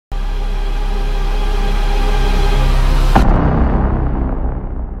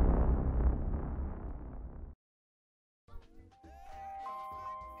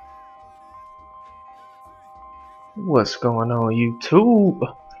What's going on, YouTube?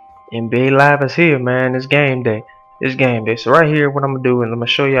 NBA Live is here, man. It's game day. It's game day. So right here, what I'm gonna do, and I'm gonna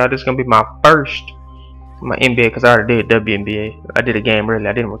show y'all. This is gonna be my first NBA, because I already did WNBA. I did a game earlier.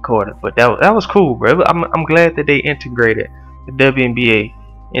 I didn't record it, but that was cool, bro. I'm glad that they integrated the WNBA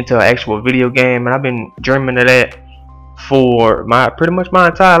into an actual video game, and I've been dreaming of that for pretty much my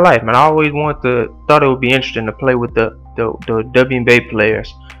entire life, man. I always thought it would be interesting to play with the WNBA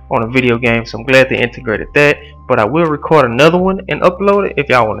players on a video game, so I'm glad they integrated that. But I will record another one and upload it if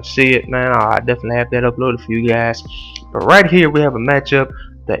y'all want to see it, man. I definitely have that uploaded for you guys. But right here we have a matchup: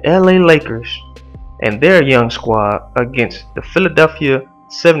 the LA Lakers and their young squad against the Philadelphia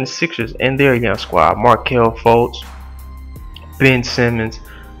 76ers and their young squad: Markelle Fultz, Ben Simmons,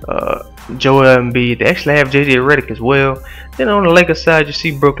 Joel Embiid. They actually have JJ Redick as well. Then on the Lakers side, you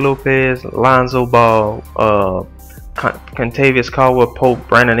see Brook Lopez, Lonzo Ball, Contavious Caldwell-Pope,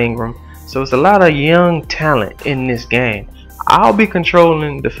 Brandon Ingram. So it's a lot of young talent in this game. I'll be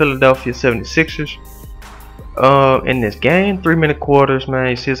controlling the Philadelphia 76ers in this game. 3-minute quarters, man.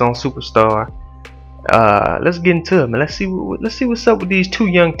 You see it's on Superstar. Let's get into it, man. Let's see what's up with these two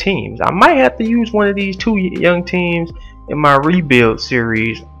young teams. I might have to use one of these two young teams in my rebuild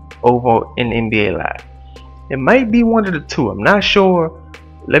series over in NBA Live. It might be one of the two. I'm not sure.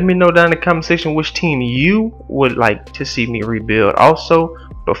 Let me know down in the comment section which team you would like to see me rebuild. Also,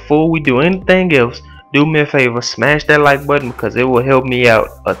 before we do anything else, do me a favor, smash that like button, because it will help me out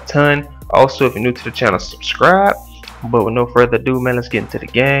a ton. Also, if you're new to the channel, subscribe. But with no further ado, man, let's get into the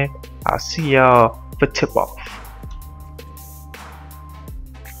game. I'll see y'all for tip off.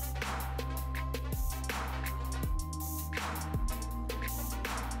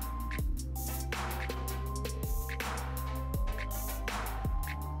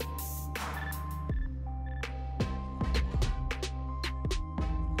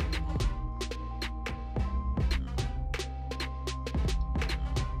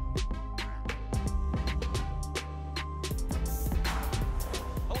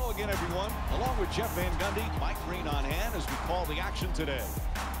 Everyone, along with Jeff Van Gundy, Mike Green on hand as we call the action today.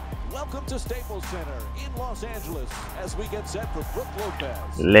 Welcome to Staples Center in Los Angeles as we get set for Brook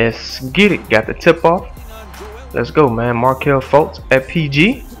Lopez. Let's get it. Got the tip off. Let's go, man. Markelle Fultz at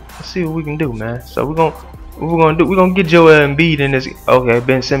PG. Let's see what we can do, man. So we're gonna get Joel Embiid in this. Okay,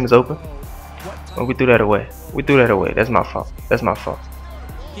 Ben Simmons open. Oh, we threw that away. We threw that away. That's my fault. That's my fault.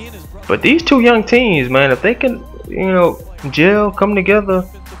 But these two young teams, man, if they can, gel, come together.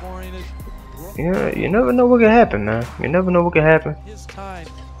 Yeah, you never know what can happen, man. You never know what can happen.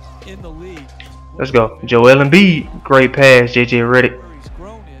 Let's go. Joel Embiid. Great pass. JJ Redick.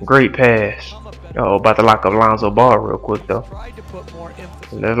 Great pass. Uh-oh, about to lock up Lonzo Ball real quick, though.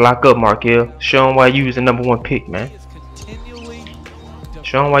 Let's lock up Markelle. Show him why you was the #1 pick, man.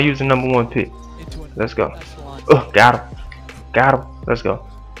 Show him why you was the #1 pick. Let's go. Oh, got him. Got him. Let's go.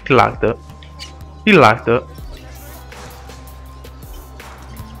 He locked up. He locked up.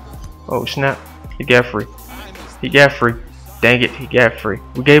 Oh snap, he got free. He got free. Dang it, he got free.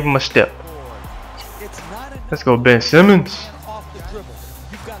 We gave him a step. Let's go, Ben Simmons.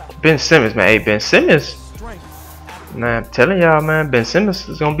 Ben Simmons, man. Hey, Ben Simmons. Man, I'm telling y'all, man, Ben Simmons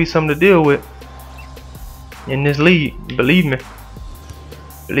is gonna be something to deal with in this league. Believe me.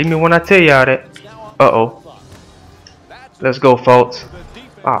 Believe me when I tell y'all that. Uh-oh. Let's go, Fultz.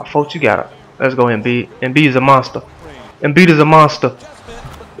 Ah, Fultz, you got it. Let's go, Embiid. Embiid is a monster. Embiid is a monster.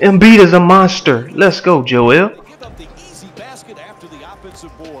 Embiid is a monster. Let's go, Joel.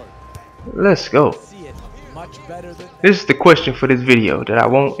 Let's go. This is the question for this video that I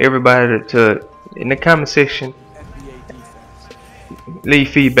want everybody to in the comment section, leave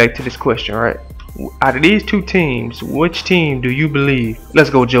feedback to this question, right? Out of these two teams, which team do you believe, let's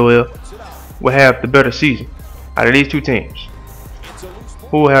go, Joel, will have the better season? Out of these two teams,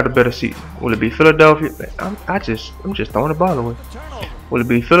 who will have the better season? Will it be Philadelphia? I'm just throwing the ball away. Will it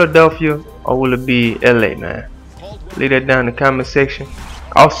be Philadelphia or will it be LA, man? Leave that down in the comment section.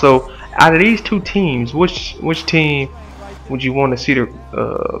 Also, out of these two teams, which team would you want to see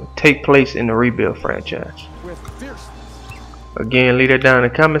take place in the rebuild franchise? Again, leave that down in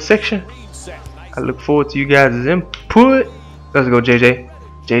the comment section. I look forward to you guys' input. Let's go, JJ.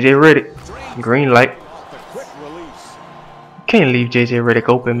 JJ Redick. Green light. Can't leave JJ Redick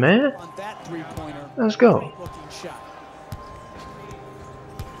open, man. Let's go.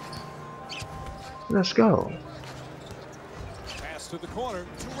 Let's go.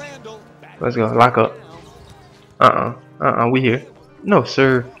 Let's go. Lock up. We here. No,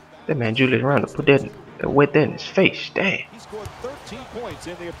 sir. That man Julius Randle put that wet that in his face. Dang.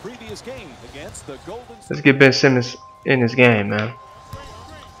 Let's get Ben Simmons in this game, man.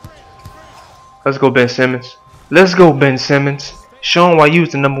 Let's go, Ben Simmons. Let's go, Ben Simmons. Show him why you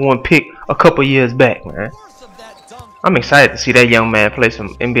was the #1 pick a couple years back, man. I'm excited to see that young man play some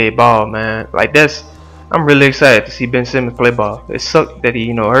NBA ball, man. Like I'm really excited to see Ben Simmons play ball. It sucked that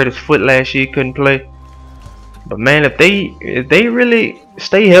he, hurt his foot last year, couldn't play. But man, if they really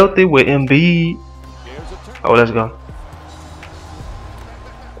stay healthy with Embiid, oh, let's go.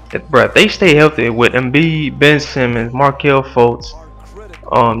 Bro, if they stay healthy with Embiid, Ben Simmons, Markelle Fultz,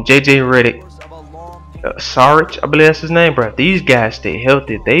 JJ Redick, Sarge, I believe that's his name, bro. If these guys stay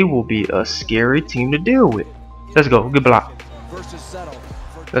healthy, they will be a scary team to deal with. Let's go. Good block.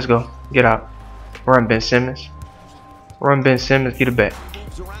 Let's go. Get out. Run, Ben Simmons. Run, Ben Simmons. Get it back.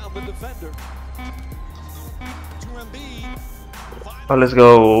 Oh, let's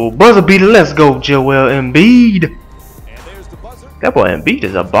go. Buzzer beater. Let's go, Joel Embiid. That boy Embiid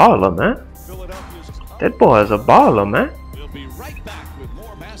is a baller, man. That boy is a baller, man.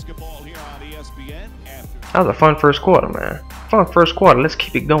 That was a fun first quarter, man. Fun first quarter. Let's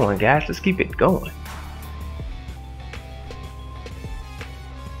keep it going, guys. Let's keep it going.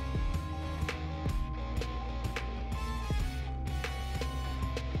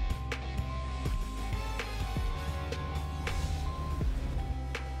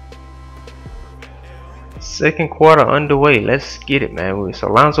 Second quarter underway. Let's get it, man. So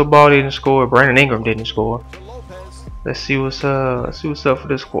Alonzo Ball didn't score. Brandon Ingram didn't score. Let's see what's up for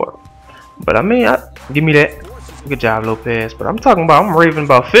this quarter. But I mean, give me that. Good job, Lopez. But I'm raving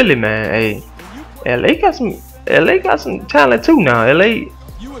about Philly, man. Hey, LA got some talent too now. LA.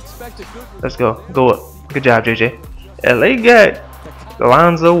 Let's go. Go up. Good job, JJ. LA got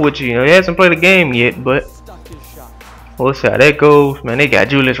Alonzo, which he hasn't played a game yet, but we'll see how that goes, man. They got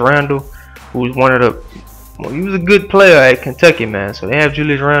Julius Randle, who's one of the he was a good player at Kentucky, man. So they have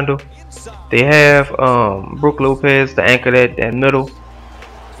Julius Randle. They have Brook Lopez to anchor that middle.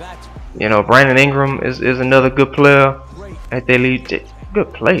 Brandon Ingram is another good player at their lead.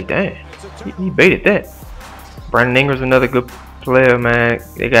 Good play, damn. He baited that. Brandon Ingram's another good player, man.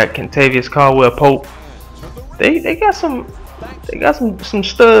 They got Kentavious Caldwell-Pope. They got some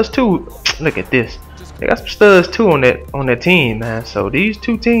studs too. Look at this. They got some studs too on that team, man. So these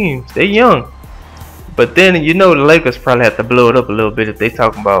two teams, they young. But then the Lakers probably have to blow it up a little bit if they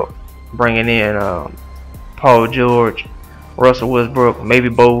talking about bringing in Paul George, Russell Westbrook, maybe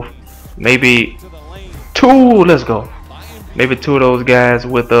both, maybe two. Let's go. Maybe two of those guys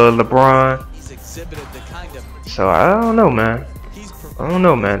with LeBron. So I don't know,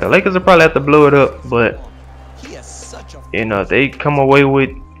 man. The Lakers will probably have to blow it up, but if they come away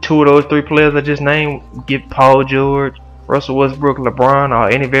with two of those three players I just named, get Paul George, Russell Westbrook, LeBron, or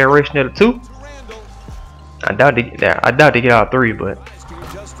any variation of the two. I doubt they get all three, but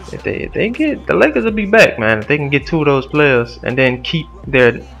if they get, the Lakers will be back, man. If they can get two of those players and then keep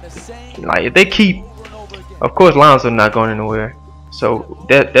if they keep, of course Lonzo's not going anywhere, so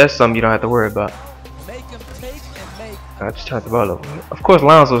that's something you don't have to worry about. I just turned the ball over. Of course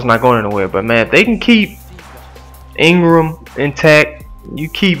Lonzo's not going anywhere, but man, if they can keep Ingram intact, you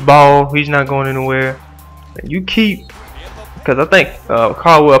keep Ball, he's not going anywhere, and you keep, because I think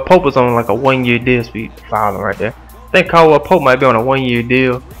Caldwell-Pope was on like a 1-year deal. Speed fouling right there. I think Caldwell-Pope might be on a 1-year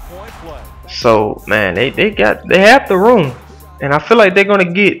deal. So man, they have the room, and I feel like they're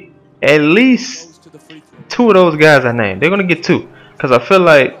gonna get at least two of those guys I named. They're gonna get two, because I feel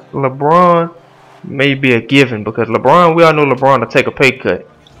like LeBron may be a given, because LeBron, we all know LeBron to take a pay cut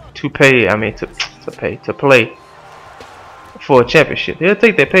to play for a championship. He'll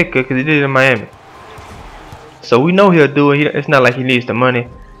take that pay cut because he did it in Miami. So we know he'll do it. It's not like he needs the money.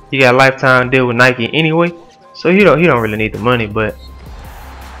 He got a lifetime deal with Nike anyway, so he don't really need the money. But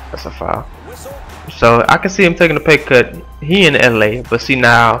that's a foul. So I can see him taking a pay cut. He in LA, but see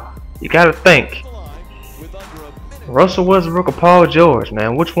now you gotta think. Russell Westbrook or Paul George,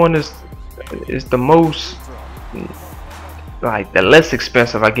 man? Which one is the most, like, the less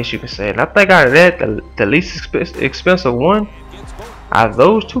expensive, I guess you could say? And I think out of that, the least expensive one out of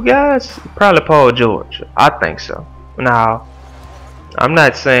those two guys, probably Paul George. I think so. Now, I'm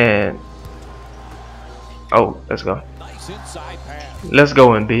not saying. Oh, let's go. Let's go,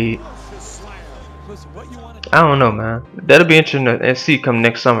 Embiid. I don't know, man. That'll be interesting to see come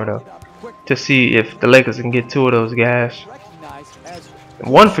next summer, though, to see if the Lakers can get two of those guys.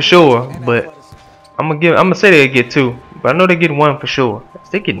 One for sure, but I'm gonna say they'll get two, but I know they get one for sure.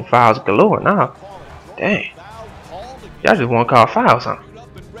 They're getting fouls galore now. Dang. Y'all just want to call fouls, huh?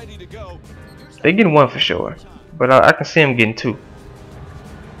 They getting one for sure, but I can see them getting two.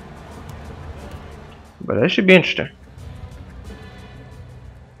 But that should be interesting.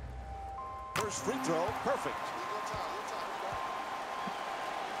 First free throw, perfect.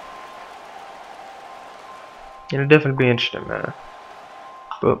 It'll definitely be interesting, man.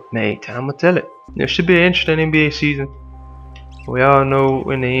 But man, time will tell it. It should be an interesting NBA season. We all know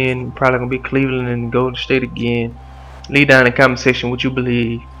in the end, probably gonna be Cleveland and Golden State again. Leave down in the comment section what you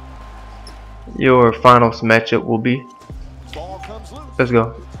believe your finals matchup will be. Let's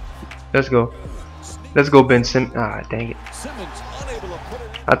go. Let's go. Let's go, Ben Simmons. Ah, dang it.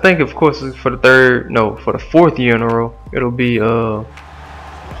 I think, of course, for the fourth year in a row, it'll be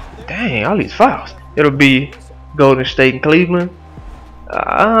dang, all these fouls. It'll be Golden State and Cleveland.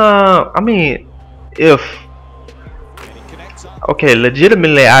 I mean, if okay,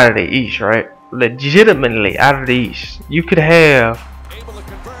 legitimately out of the East, right? Legitimately out of the East, you could have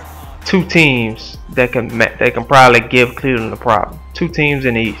two teams that can probably give Cleveland a problem. Two teams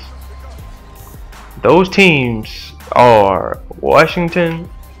in the East. Those teams are Washington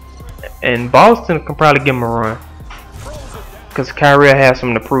and Boston. Can probably give them a run because Kyrie has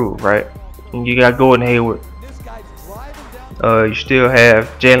something to prove, right? And you got Gordon Hayward. You still have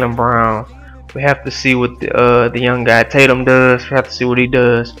Jaylen Brown. We have to see what the young guy Tatum does. We have to see what he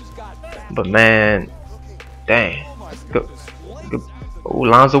does. But man, dang. Go. Ooh,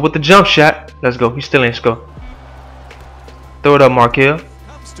 Lonzo with the jump shot. Let's go. He still ain't score. Throw it up, Markel.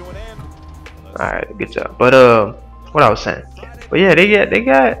 Alright, good job. But what I was saying. But yeah, they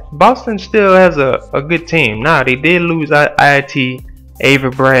got Boston still has a good team. Nah, they did lose IT, Avery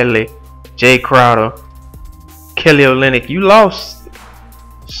Bradley, Jay Crowder, Kelly Olynyk. You lost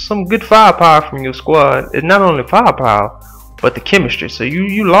some good firepower from your squad. It's not only firepower, but the chemistry. So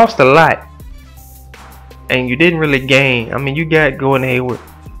you lost a lot. And you didn't really gain. I mean, you got Gordon Hayward.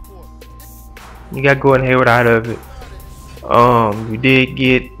 You got Gordon Hayward out of it. You did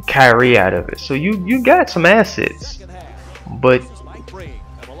get Kyrie out of it. So you got some assets. But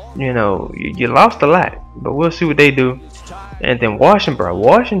you know, you lost a lot. But we'll see what they do. And then Washington, bro.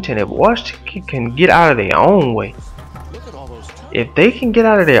 Washington, if Washington can get out of their own way. If they can get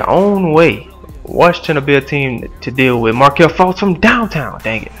out of their own way, Washington will be a team to deal with. Markel Fultz from downtown.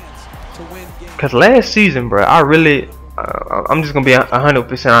 Dang it. Because last season, bro, I'm just going to be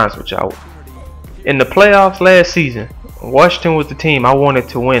 100% honest with y'all. In the playoffs last season, Washington was the team I wanted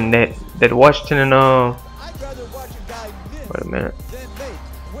to win. That Washington and, wait a minute.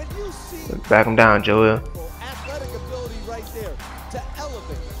 Back him down, Joel.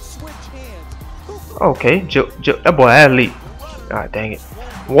 Okay, that boy athlete. Ah, dang it.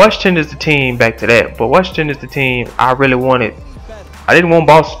 Washington is the team back to that. But Washington is the team I really wanted. I didn't want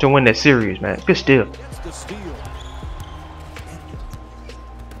Boston to win that series, man. Good steal.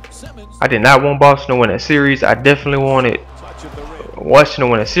 I did not want Boston to win that series. I definitely wanted Washington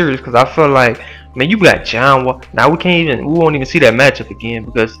to win that series because I felt like, man, you got John Wall. Now we won't even see that matchup again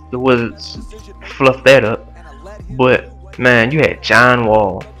because the Wizards fluffed that up. But man, you had John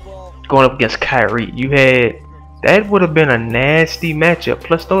Wall going up against Kyrie. That would have been a nasty matchup.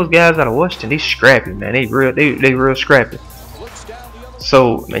 Plus those guys out of Washington, they scrappy, man. They real scrappy.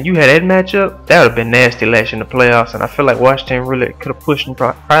 So, man, you had that matchup, that would have been nasty last year in the playoffs, and I feel like Washington really could have pushed them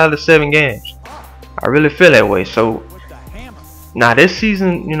probably 7 games. I really feel that way. So, now this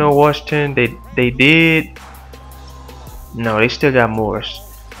season, you know, Washington, they did, no, they still got Morris.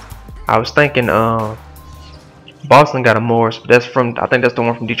 I was thinking, Boston got a Morris, but I think that's the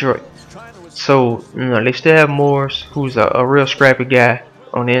one from Detroit. So, you know, they still have Morris, who's a real scrappy guy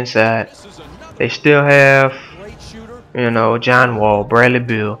on the inside. They still have, you know, John Wall, Bradley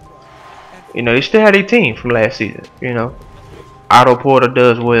Beal. You know, they still had a team from last season. You know, Otto Porter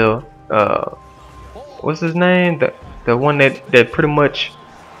does well. What's his name? The one that pretty much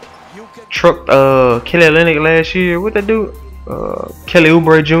trucked Kelly Olynyk last year. What they do? Kelly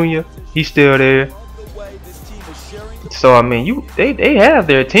Oubre Jr. He's still there. So I mean, they have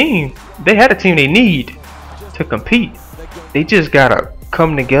their team. They had a team they need to compete. They just gotta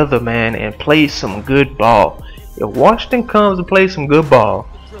come together, man, and play some good ball. If Washington comes and plays some good ball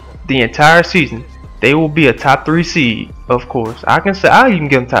the entire season, they will be a top 3 seed, of course. I can say I'll even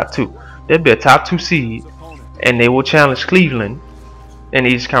give them top 2. They'll be a top 2 seed, and they will challenge Cleveland in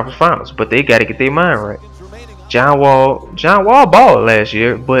the East Conference Finals. But they got to get their mind right. John Wall balled last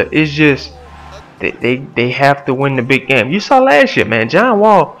year, but it's just they have to win the big game. You saw last year, man. John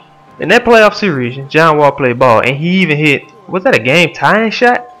Wall in that playoff series, John Wall played ball, and he even hit. Was that a game tying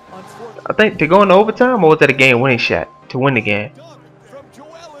shot? I think to go into overtime, or was that a game winning shot to win the game?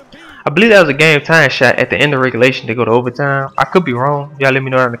 I believe that was a game tying shot at the end of regulation to go to overtime. I could be wrong. Y'all let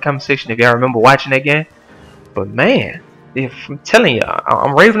me know in the comment section if y'all remember watching that game. But man, if I'm telling you,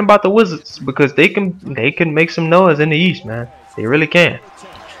 I'm raving about the Wizards because they can make some noise in the East, man. They really can.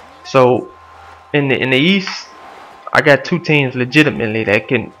 So in the East, I got 2 teams legitimately that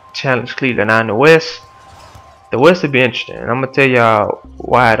can challenge Cleveland. Now in the West, The West will be interesting, and I'm gonna tell y'all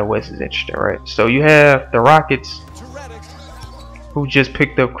why the West is interesting, right? So you have the Rockets, who just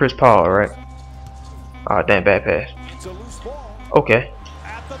picked up Chris Paul, right? Oh, damn, bad pass. Okay,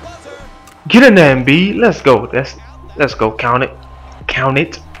 get in there, Embiid. Let's go. Let's go. Count it. Count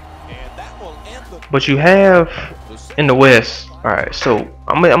it. But you have in the West. All right, so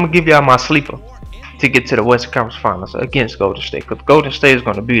I'm gonna give y'all my sleeper to get to the Western Conference Finals against Golden State, because Golden State is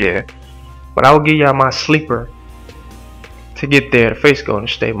gonna be there. But I will give y'all my sleeper to get there to face Golden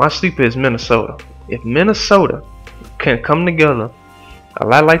State. My sleeper is Minnesota. If Minnesota can come together, a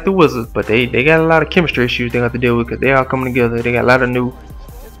lot like the Wizards, but they got a lot of chemistry issues they have to deal with, because they all coming together. They got a lot of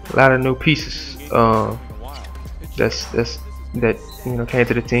new pieces. That came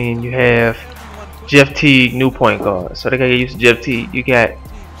to the team. You have Jeff Teague, new point guard, so they gotta get used to Jeff Teague. You got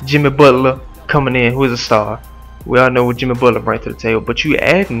Jimmy Butler coming in, who is a star. We all know what Jimmy Butler brings to the table, but you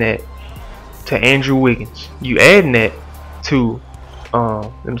adding that to Andrew Wiggins. You adding that to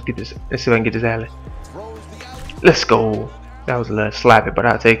let me get this. Let's see if I can get this alley. Let's go. That was a little sloppy, but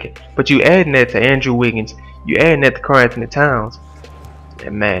I'll take it. But you adding that to Andrew Wiggins. You adding that to Karl Anthony Towns.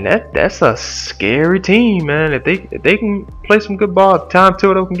 And man, that's a scary team, man. If they can play some good ball, Tom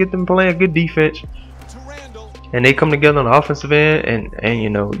Thibodeau can get them playing good defense, and they come together on the offensive end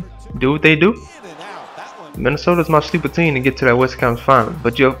and do what they do. Minnesota's my sleeper team to get to that Western Conference Finals.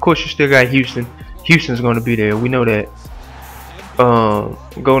 But of course you still got Houston. Houston's going to be there. We know that.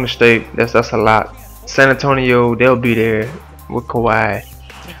 Golden State, that's a lot. San Antonio, they'll be there with Kawhi.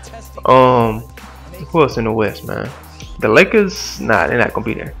 Who else in the West, man? The Lakers, nah, they're not gonna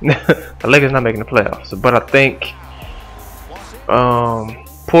be there. The Lakers not making the playoffs. But I think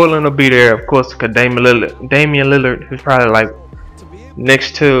Portland will be there, of course, because Damian Lillard, who's probably like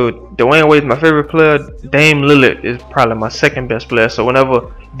next to Dwayne Wade's my favorite player. Dame Lillard is probably my second best player. So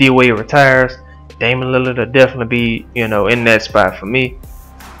whenever D Wade retires, Damian Lillard will definitely be in that spot for me.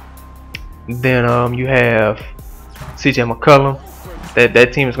 Then you have CJ McCollum.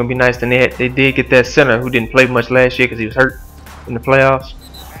 That team is gonna be nice. And they did get that center who didn't play much last year because he was hurt in the playoffs.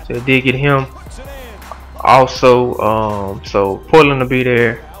 So they did get him. Also, so Portland will be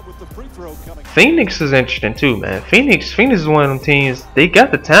there. Phoenix is interesting too, man. Phoenix is one of them teams. They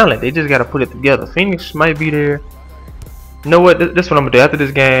got the talent. They just got to put it together. Phoenix might be there. You know what? This is what I'm gonna do after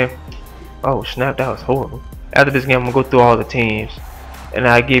this game. Oh snap! That was horrible. After this game, I'm gonna go through all the teams, and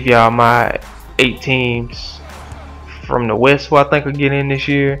I give y'all my 8 teams from the West who I think will get in this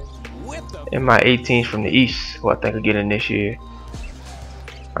year, and my 8 teams from the East who I think will get in this year.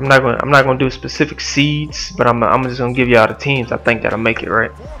 I'm not gonna do specific seeds, but I'm just gonna give y'all the teams I think that'll make it,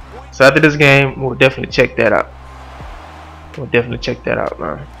 right? So after this game, we'll definitely check that out. We'll definitely check that out,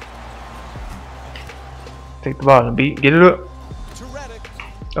 man. Take the ball and get it up.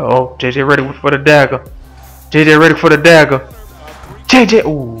 Uh oh, JJ ready for the dagger. JJ ready for the dagger. JJ,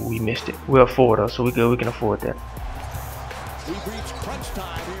 ooh, we missed it. We're up 4 though, so we can afford that.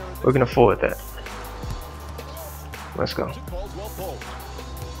 We can afford that. Let's go.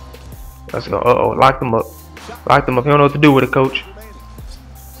 Let's go. Uh oh, lock them up. Lock them up. You don't know what to do with it, coach.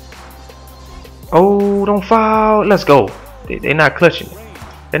 Oh, don't foul. Let's go. They're not clutching it.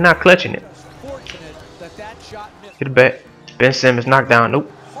 They're not clutching it. Get it back. Ben Simmons knocked down.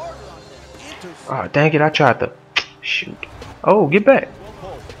 Nope. Oh, dang it. I tried to shoot. Oh, get back.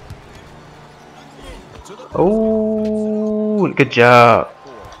 Oh, good job.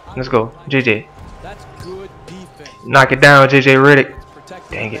 Let's go. JJ. Knock it down, JJ Redick.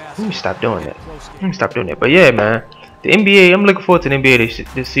 Dang it. Let me stop doing that. Let me stop doing that. But yeah, man. The NBA, I'm looking forward to the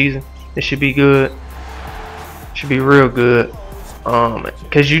NBA this season. It should be good. Should be real good.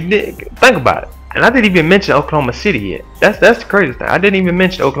 Cause you did think about it. And I didn't even mention Oklahoma City yet. That's the crazy thing. I didn't even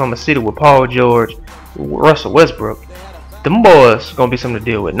mention Oklahoma City with Paul George, Russell Westbrook. Them boys gonna be something to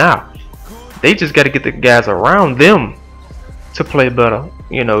deal with now. They just gotta get the guys around them to play better.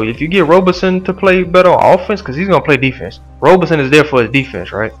 If you get Roberson to play better on offense, because he's gonna play defense. Roberson is there for his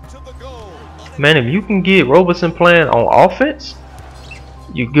defense, right? Man, if you can get Roberson playing on offense,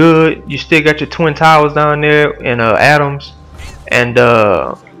 you good. You still got your twin towers down there, and Adams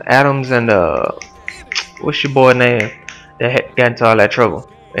and what's your boy name that got into all that trouble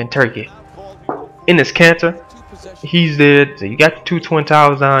in Turkey? Enes Kanter, he's there. So you got the 2 twin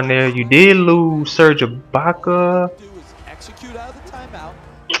towers down there. You did lose Serge Ibaka,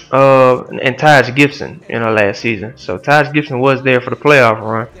 and Taj Gibson, last season. So Taj Gibson was there for the playoff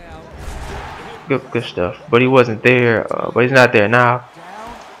run. Good stuff. But he wasn't there. But he's not there now.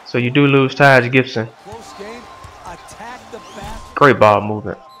 So you do lose Taj Gibson. Great ball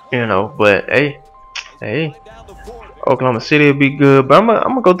movement, But hey, Oklahoma City will be good, but I'm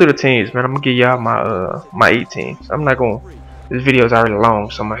gonna go through the teams, man. I'm gonna give y'all my 8 teams. I'm not gonna. This video is already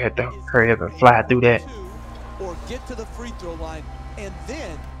long, so I'm gonna have to hurry up and fly through that. Or get to the free throw line, and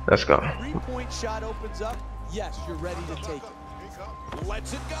then Let's go. three-point shot opens up. Yes, you're ready to take it.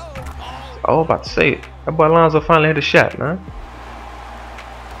 Let's it go. Oh, about to say it. That boy Alonzo finally hit a shot, man.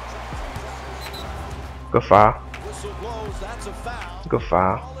 Good foul. Whistle blows. That's a foul. Good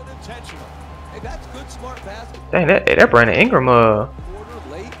foul. Call it intentional. Hey, that's good, smart basketball. Dang, that Brandon Ingram Quarter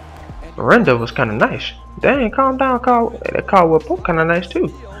late, and render was kind of nice. Dang, calm down, that Caldwell Pope kind of nice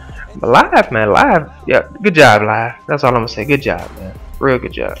too. But live, man, live. Yeah, good job, live. That's all I'm gonna say. Good job, man. Real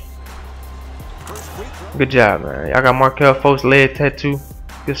good job. Good job, man. Y'all got Markel Fultz leg tattoo.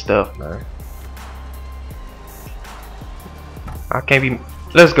 Good stuff, man. I can't be.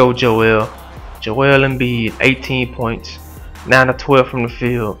 Let's go, Joel. Joel Embiid, 18 points, 9 of 12 from the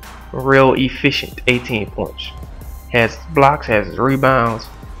field. Real efficient, 18 points. Has blocks, has his rebounds.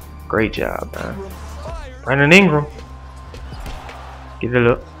 Great job, man. Brandon Ingram. Get it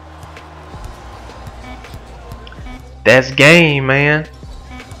up. That's game, man.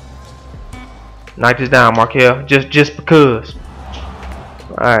 Knock this down, Markel. Just because.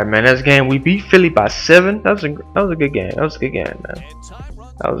 Alright, man. That's game. We beat Philly by 7. That was a good game. That was a good game, man.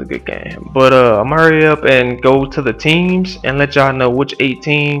 That was a good game. But I'm gonna hurry up and go to the teams and let y'all know which 8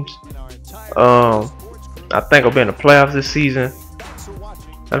 teams I think will be in the playoffs this season.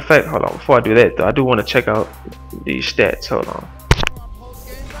 Matter of fact, hold on. Before I do that, though, I do want to check out these stats. Hold on,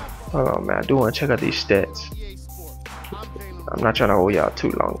 man. I do want to check out these stats. I'm not trying to hold y'all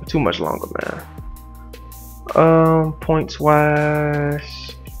too much longer, man. Points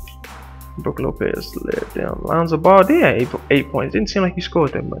wise, Brook Lopez led down. Lonzo Ball did have 8 points. Didn't seem like he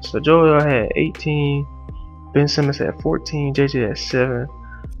scored that much. So Joel had 18. Ben Simmons had 14. JJ had 7.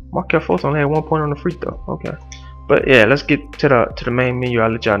 Markel Fultz only had 1 point on the free throw. Okay. But yeah, let's get to the main menu.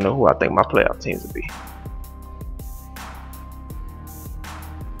 I'll let y'all know who I think my playoff teams will be.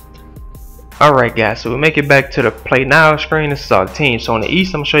 Alright, guys, so we make it back to the play now screen. This is all the teams. So on the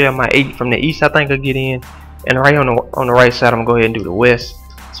East, I'm gonna show y'all my 8 from the East I think I'll get in. And right on the right side, I'm gonna go ahead and do the West.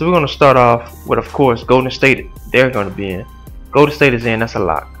 So we're gonna start off with, of course, Golden State. They're gonna be in. Golden State is in, that's a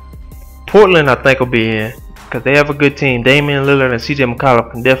lock. Portland I think will be in, because they have a good team. Damian Lillard and CJ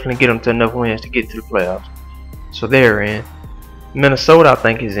McCollum can definitely get them to enough wins to get to the playoffs. So they're in. Minnesota I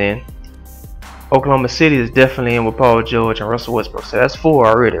think is in. Oklahoma City is definitely in with Paul George and Russell Westbrook. So that's 4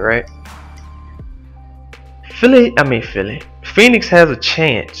 already, right? Phoenix has a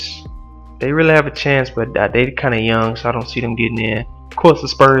chance. They really have a chance, but they're kind of young, so I don't see them getting in. Of course, the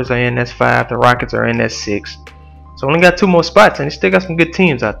Spurs are in, that's 5. The Rockets are in, that's 6. So only got 2 more spots, and they still got some good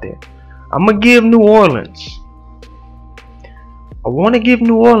teams out there. I'm gonna give New Orleans. I want to give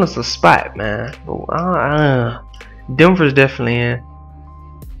New Orleans a spot, man. But, Denver's definitely in.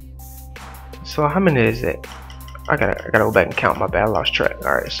 So how many is that? I gotta go back and count. My bad, I lost track.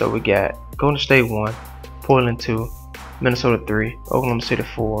 All right, so we got Golden State 1, Portland 2, Minnesota 3, Oklahoma City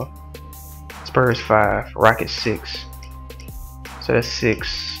 4, Spurs 5, Rockets 6. So that's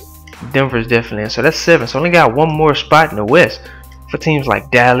 6. Denver's definitely in. So that's 7. So only got 1 more spot in the West for teams like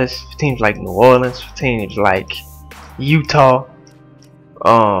Dallas, for teams like New Orleans, for teams like Utah,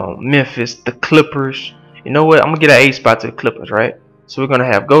 Memphis, the Clippers. You know what? I'm gonna get an 8 spot to the Clippers, right? So we're gonna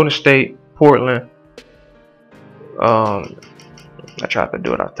have Golden State, Portland. I tried to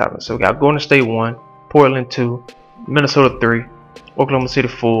do it off the top. So we got Golden State 1, Portland 2, Minnesota 3, Oklahoma City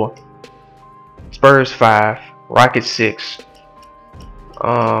 4, Spurs 5, Rockets 6,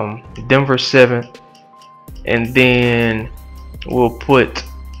 Denver 7, and then we'll put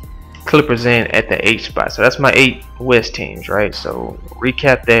Clippers in at the 8 spot. So that's my 8 West teams, right? So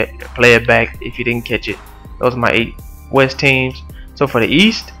recap that, play it back if you didn't catch it. Those are my 8 West teams. So for the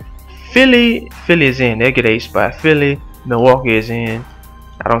East, Philly is in. They get 8 spot. Philly, Milwaukee is in.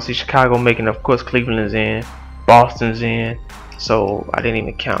 I don't see Chicago making. Of course, Cleveland is in. Boston's in. So I didn't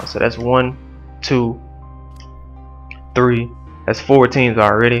even count. So that's 1, 2, 3. That's 4 teams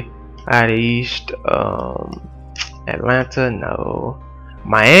already out of the East. Atlanta, no.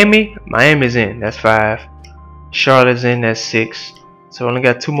 Miami's in. That's 5. Charlotte's in. That's 6. So only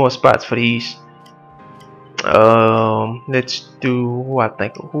got 2 more spots for the East. Let's do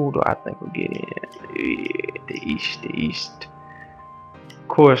who do I think will get in? The East. Of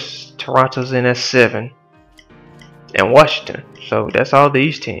course, Toronto's in at 7, and Washington. So that's all the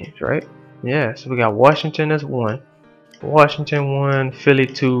East teams, right? Yeah. So we got Washington as 1, Washington 1, Philly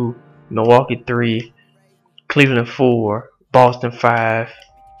 2, Milwaukee 3, Cleveland 4, Boston 5,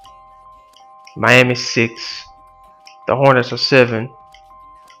 Miami 6, the Hornets are 7.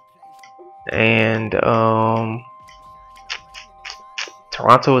 And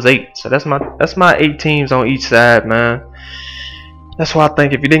Toronto is 8. So that's my 8 teams on each side, man. That's why I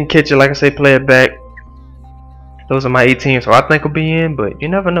think if you didn't catch it, like I say, play it back. Those are my 8 teams, so I think will be in, but you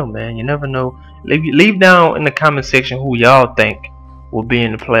never know, man. You never know. Leave down in the comment section who y'all think will be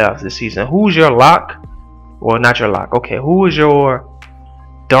in the playoffs this season. Who's your lock? Well, not your lock. Okay, who is your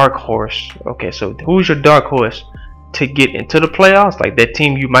dark horse? Okay, so who's your dark horse to get into the playoffs? Like that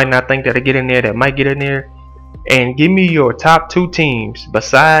team you might not think that'll get in there, that might get in there. And give me your top 2 teams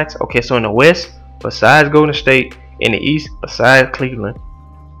besides, okay, so in the West, besides Golden State, in the East, besides Cleveland.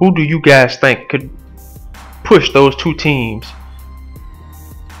 Who do you guys think could push those 2 teams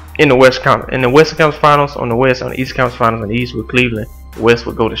in the West Conference Finals, on the West, on the East Conference Finals, on the East with Cleveland, West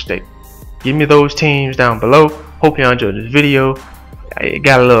with Golden State? Give me those teams down below. Hope y'all enjoyed this video. It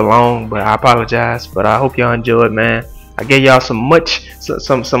got a little long, but I apologize. But I hope y'all enjoyed, man. I gave y'all some good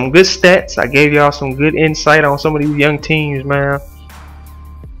stats. I gave y'all some good insight on some of these young teams, man.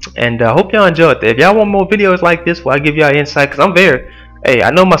 And I hope y'all enjoyed that. If y'all want more videos like this where I give y'all insight, because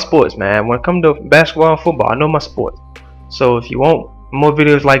I know my sports, man. When it comes to basketball and football, I know my sports. So if you want more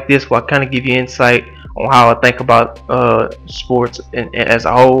videos like this where I kind of give you insight on how I think about sports and as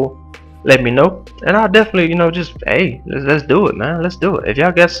a whole, let me know, and I'll definitely, you know, just, hey, let's do it, man. Let's do it. If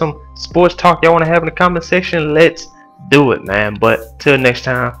y'all got some sports talk y'all want to have in the comment section, let's do it, man. But till next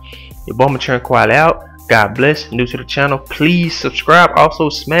time, your boy Maturin quietly out. God bless. New to the channel, please subscribe. Also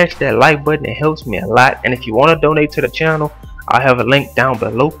smash that like button. It helps me a lot. And if you want to donate to the channel, I have a link down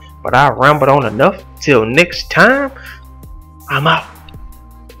below. But I rambled on enough. Till next time, I'm out.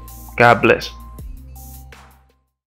 God bless.